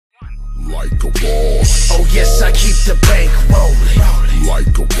like a boss. Oh yes, I keep the bank rolling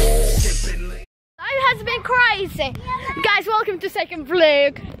Like a boss. Life has been crazy. Guys, welcome to second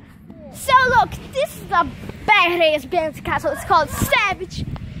vlog. So look, this is a badass bouncy castle. It's called Savage.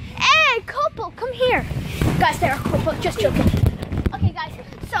 Hey, couple, come here. Guys, they're a couple, just joking. Okay guys,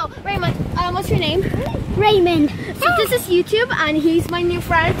 so Raymond, what's your name? Raymond. So this is YouTube and he's my new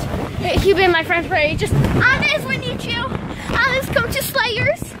friend. He's been my friend for ages. Alice, we need you. Alice, come to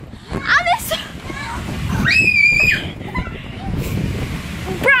Slayers. Alice.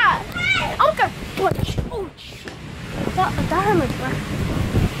 Bruh. Okay. Oh, that hurt my butt.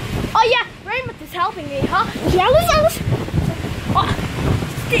 Oh yeah, Raymond is helping me, huh? Alice. Oh,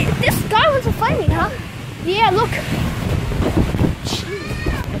 this guy wants to fight me, huh? Yeah, look.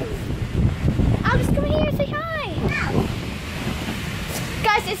 Alice, come here, say hi.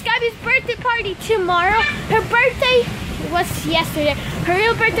 Guys, it's Gabby's birthday party tomorrow. Her birthday was yesterday. Her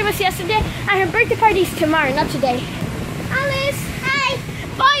real birthday was yesterday, and her birthday party is tomorrow, not today. Alice, hi.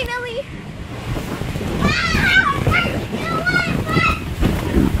 Finally.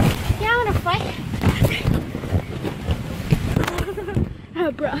 Yeah, I wanna fight.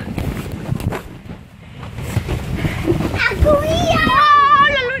 Oh, bro.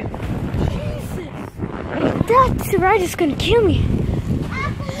 That ride is gonna kill me.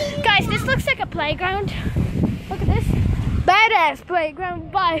 Guys, this looks like a playground. Look at this. Badass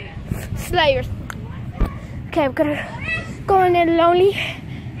playground by Slayers. Okay, I'm gonna go on a lonely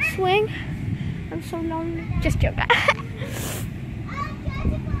swing. I'm so lonely. Just joking.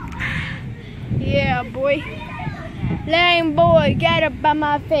 Yeah, boy. Lame boy, get up by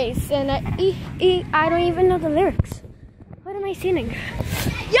my face. And I don't even know the lyrics. What am I singing?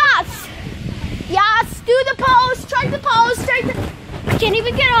 Yes! Yes, do the pose, try the pose, I can't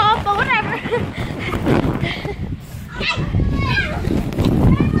even get off, but whatever.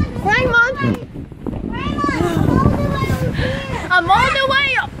 Raymond! I'm all the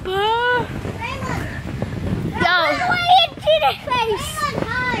way up. Yo.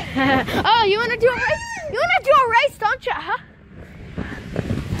 Oh, you wanna do a race? You wanna do a race, don't you, huh?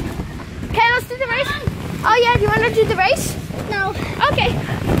 Okay, let's do the race. Oh yeah, do you wanna do the race? No. Okay.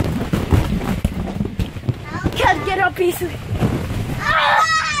 Can't get up easily.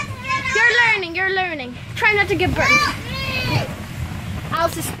 You're learning. Try not to get burned.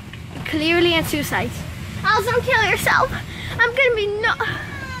 Alice is clearly in suicide. Alice, don't kill yourself. I'm gonna be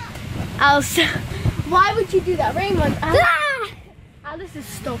Alice, why would you do that? Raymond, Alice is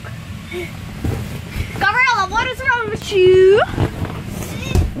stuck. Gabriella, what is wrong with you?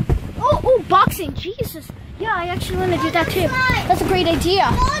 Oh, boxing, Jesus. Yeah, I actually want to do that too. That's a great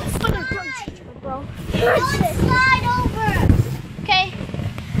idea. Bro. Slide over. Okay,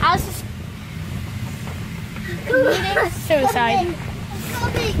 Alice is committing suicide.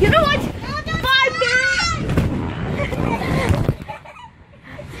 You know what? 5 minutes.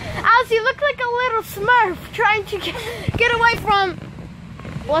 Alice, you look like a little Smurf trying to get away from.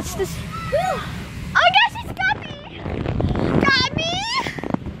 What's this? Oh my gosh, it's got me! Got me!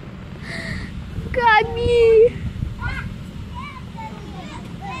 Got me!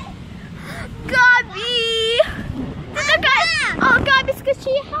 Got me! Oh, God, Miss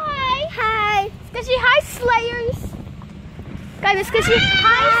Gushy, hi! Hi! Miss Gushy, hi, Slayers! God, Miss Gushy,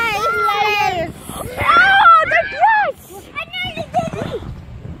 hi, Slayers! Oh, they're dressed!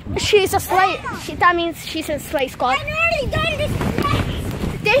 She's a Slayer. That means she's in Slay Squad. I've already done this.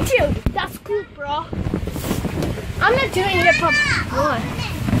 Did you? That's cool, bro. I'm not doing hip hop. What?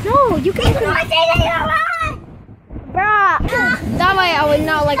 No, you can. Bruh. That way I would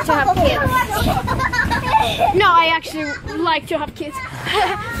not like to have kids. No, I actually like to have kids.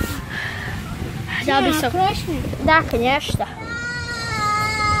 That'd be so. Да, конечно.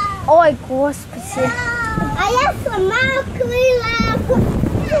 Ой, господи. А я сама открыла.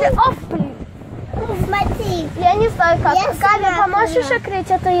 Смотри. Я не знаю как. Я Галя, сама поможешь открыла. открыть?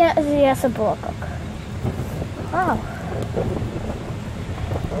 Это я забыла как. Вау.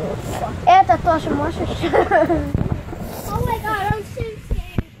 Это тоже можешь. Oh my god, I'm so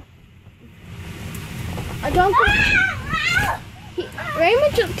scared. I don't think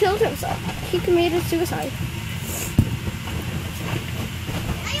Raymond just killed himself. He committed suicide.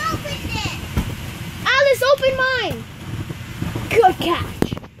 I opened it. Alice, open mine. Good catch.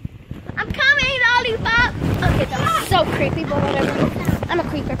 I'm coming, lollipop. Okay, that was so creepy, but whatever. I'm a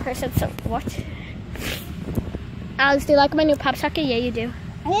creeper person, so what? Alice, do you like my new pop socket? Yeah, you do.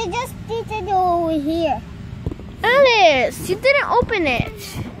 You just need to do over here. Alice, you didn't open it.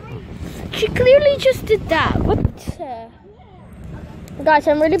 She clearly just did that. What? Guys,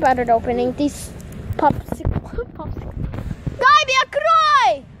 I'm really bad at opening these popsicles. Gabi,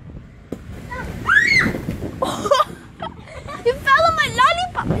 открой!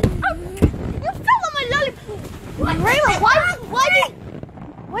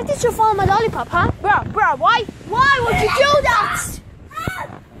 my lollipop, huh? Bro, why? Why would you do that?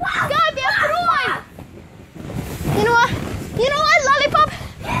 Gabby, I'm throwing! You know what? You know what, lollipop?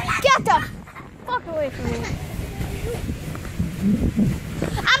 Get the fuck away from me.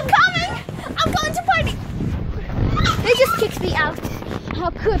 I'm coming! I'm going to party! They just kicked me out.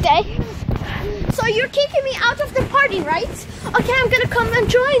 How could they? So you're kicking me out of the party, right? Okay, I'm gonna come and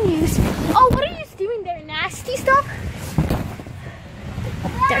join you. Oh, what are you doing there? Nasty stuff?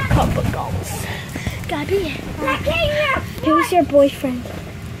 They're couple goals. Gabby, who's your boyfriend?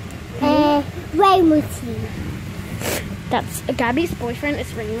 Raymond. That's Gabby's boyfriend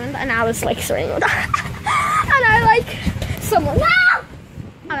is Raymond, and Alice likes Raymond. And I like someone.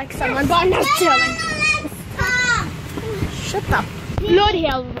 I like someone, but I'm not telling. Shut up. Bloody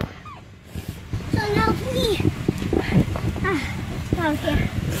hell. So now please. Okay.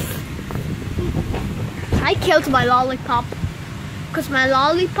 I killed my lollipop. Because my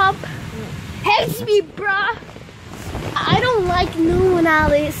lollipop hates me, bruh. I don't like no one,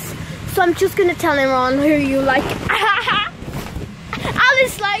 Alice. So I'm just gonna tell everyone who you like.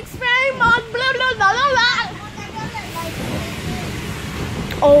 Alice likes Raymond. Blah, blah, blah, blah, blah.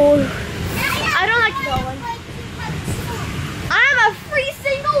 Oh, I don't like no one. I'm a free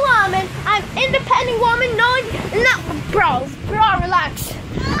single woman. I'm independent woman. No, bro, relax.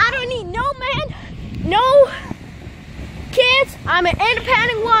 I don't need no man, no kids. I'm an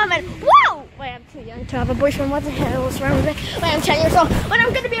independent woman. Whoa! Wait, I'm too young to have a boyfriend. What the hell is wrong with me? Wait, I'm 10 years old. When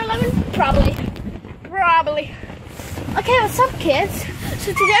I'm gonna be 11? Probably. Okay, what's up, kids?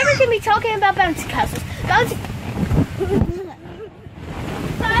 So today we're gonna be talking about bouncy castles.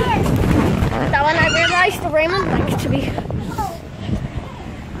 That one I realized the Raymond likes to be.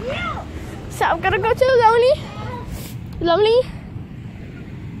 So I'm gonna go to Lonely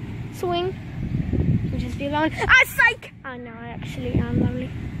Swing. Just be lonely. Ah, psych! Oh no, I actually am lonely.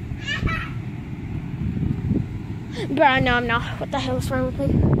 Bruh, no, I'm not. What the hell is wrong with me?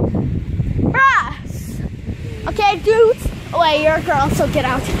 Bruh! Okay, dudes. Oh, wait, you're a girl, so get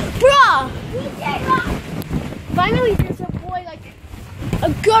out. Bruh! Finally, there's a boy, like,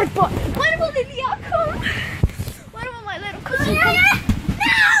 a good boy. When will Olivia come? When will my little cousin come?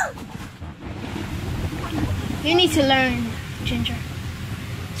 No! You need to learn, Ginger.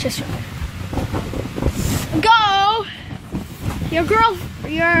 Just go! Your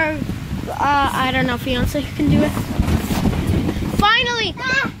I don't know, fiance can do it. Finally!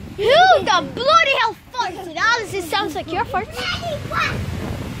 Who the bloody hell farted? Alice, it sounds like your fart.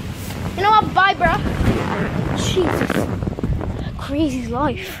 You know what? Bye, bro. Jesus. Crazy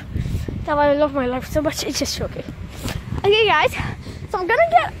life. That's why I love my life so much. It's just shocking. Okay, guys. So I'm gonna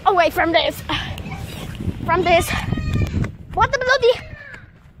get away from this. What the bloody?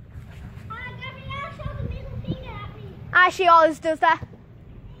 Ah, she always does that.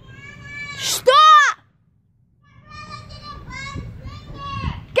 Stop!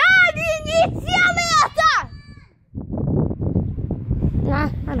 Gabby, Nah,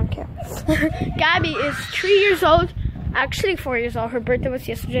 I don't care. Gabby is 3 years old. Actually 4 years old. Her birthday was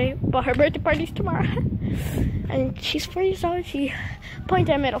yesterday, but her birthday party's tomorrow. And she's 4 years old. She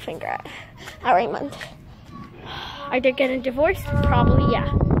pointed a middle finger at Raymond. Are they getting divorced? Probably, yeah.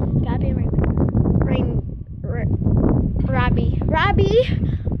 Gabby and Robbie,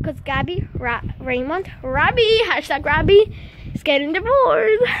 because Gabby, Raymond, Robbie, hashtag Robbie, is getting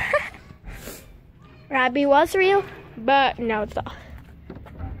divorced. Robbie was real, but no, it's not.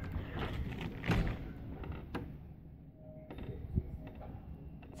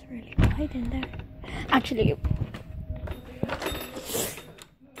 It's really quiet in there. Actually,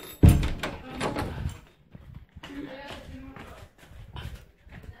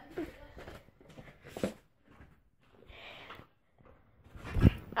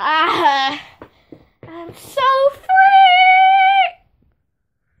 I'm so free!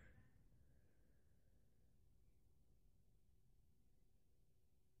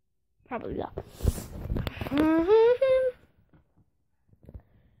 Probably not.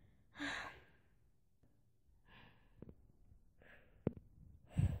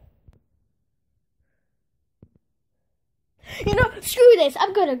 You know, screw this.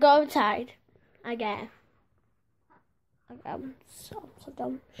 I'm gonna go outside again. I'm so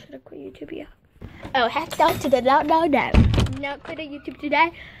dumb. Should have quit YouTube, yeah. Oh, heck no to the no. Not quitting YouTube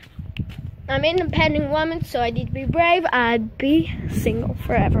today. I'm an independent woman, so I need to be brave. I'd be single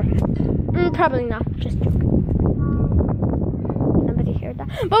forever. Probably not. Just joking. Nobody heard that.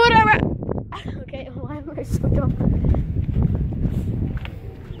 But whatever. Okay, why am I so dumb?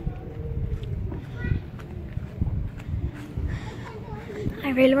 I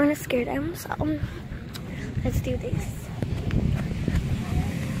really want to scare them, so let's do this.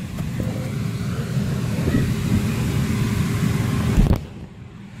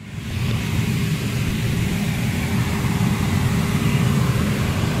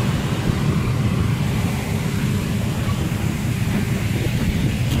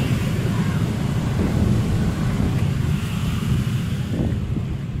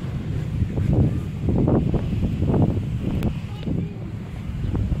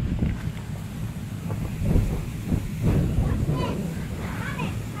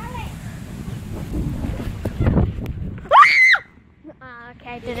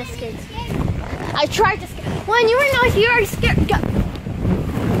 did I skate? I tried to skate. When you were not here, I scared. Go.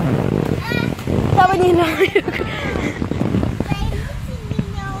 That when you know.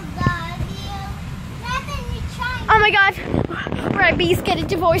 Oh my God. Rabbits get a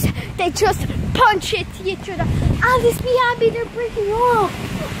divorce. They just punch it to each other. Alice, be happy. They're breaking you up.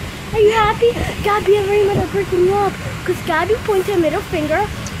 Are you happy? Gabby and Raymond are breaking you up. Because Gabby pointed a middle finger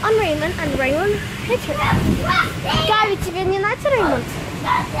on Raymond and Raymond hit her. Gabby, ci vieni a Raymond?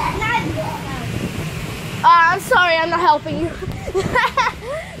 I'm sorry, I'm not helping you.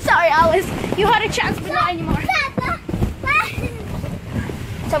 Sorry, Alice. You had a chance, but not anymore.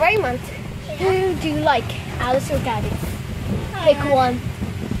 So, Raymond, who do you like, Alice or Gabby? Pick one.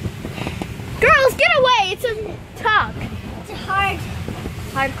 Girls, get away! It's a talk. It's a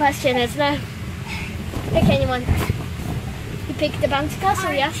hard question, isn't it? Pick anyone. You pick the bouncy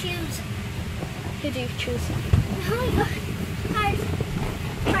castle, yeah? Choose. Who do you choose?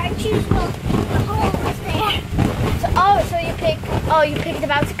 Hard choose. Well, the hole was there. So you pick the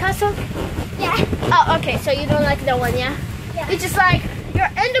bouncy castle? Yeah. Oh, okay, so you don't like that one, yeah? Yeah. You're just like, you're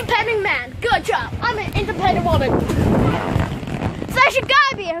an independent man. Good job. I'm an independent woman. Значит,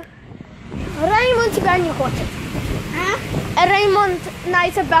 Gabi, Raymond тебя не хочет. Raymond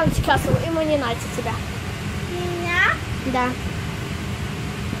нравится bouncy castle, ему не нравится тебя. Меня? Да.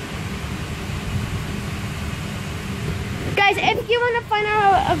 Guys, if you want to find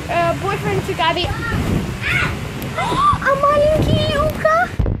out a boyfriend to Gabi... А маленький Люка?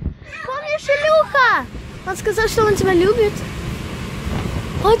 Помнишь Илюха? Он сказал, что он тебя любит.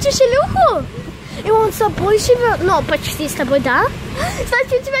 Хочешь Илюху? И он с тобой живет? Ну, почти с тобой, да?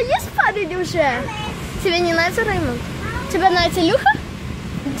 Кстати, у тебя есть парень уже? Тебе не нравится Реймонд? Тебе нравится Илюха?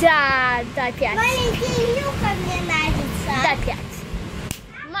 Да, дай 5. Маленький Илюха мне нравится. Дай 5.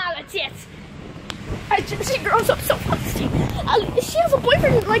 Молодец. She grows up so fast. She has a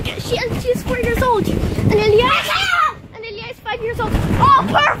boyfriend, like, she's 4 years old. And Ilya is 5 years old. Oh,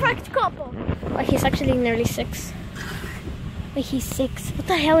 perfect couple. Like, he's actually nearly 6. Like, he's 6. What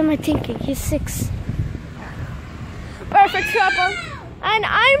the hell am I thinking? He's 6. Perfect couple. And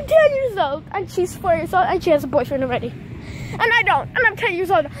I'm 10 years old. And she's 4 years old. And she has a boyfriend already. And I don't. And I'm 10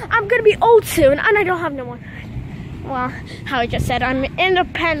 years old. I'm going to be old soon. And I don't have no one. Well, how I just said, I'm an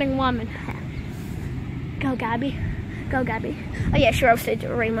independent woman. Go, Gabi. Go, Gabi. Oh, yeah, she roasted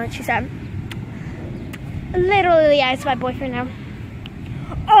Raymond. She said, literally, yeah, it's my boyfriend now.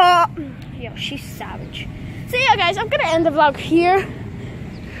 Oh, yo, she's savage. So, yeah, guys, I'm going to end the vlog here.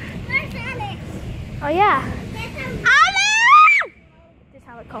 Where's Alex? Oh, yeah. Alex! This is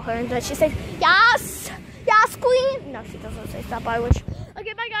how I call her in Dutch. She says, yes! Yes, queen! No, she doesn't say stop, I wish.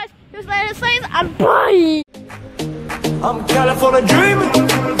 Okay, bye, guys. Here's Later Slays, and bye! I'm California dreaming.